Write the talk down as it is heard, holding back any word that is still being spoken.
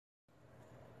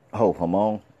Oh, come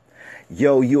on.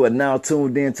 Yo, you are now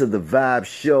tuned in to the Vibe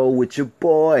Show with your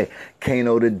boy,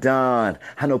 Kano the Don.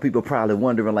 I know people probably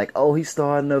wondering like, oh, he's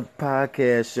starting a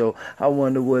podcast show. I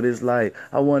wonder what it's like.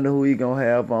 I wonder who he gonna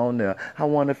have on there. I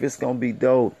wonder if it's gonna be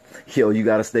dope. Yo, you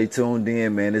gotta stay tuned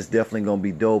in, man. It's definitely gonna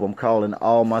be dope. I'm calling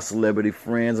all my celebrity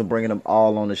friends. I'm bringing them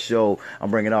all on the show. I'm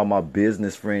bringing all my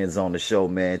business friends on the show,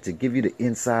 man, to give you the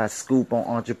inside scoop on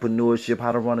entrepreneurship,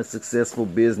 how to run a successful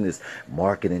business,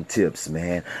 marketing tips,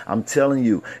 man. I'm telling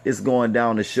you, it's going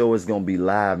down. The show is going to be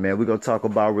live, man. We're going to talk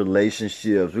about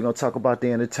relationships. We're going to talk about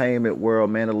the entertainment world,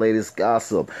 man, the latest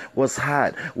gossip. What's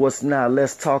hot? What's not?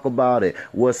 Let's talk about it.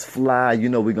 What's fly? You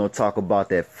know, we're going to talk about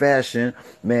that fashion,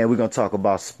 man. We're going to talk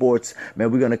about sports,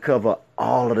 man. We're going to cover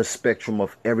all of the spectrum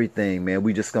of everything, man.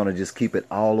 We just gonna keep it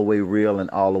all the way real and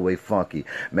all the way funky,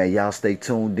 man. Y'all stay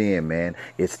tuned in, man.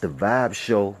 It's the Vibe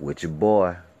Show with your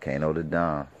boy, Kano the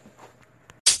Don.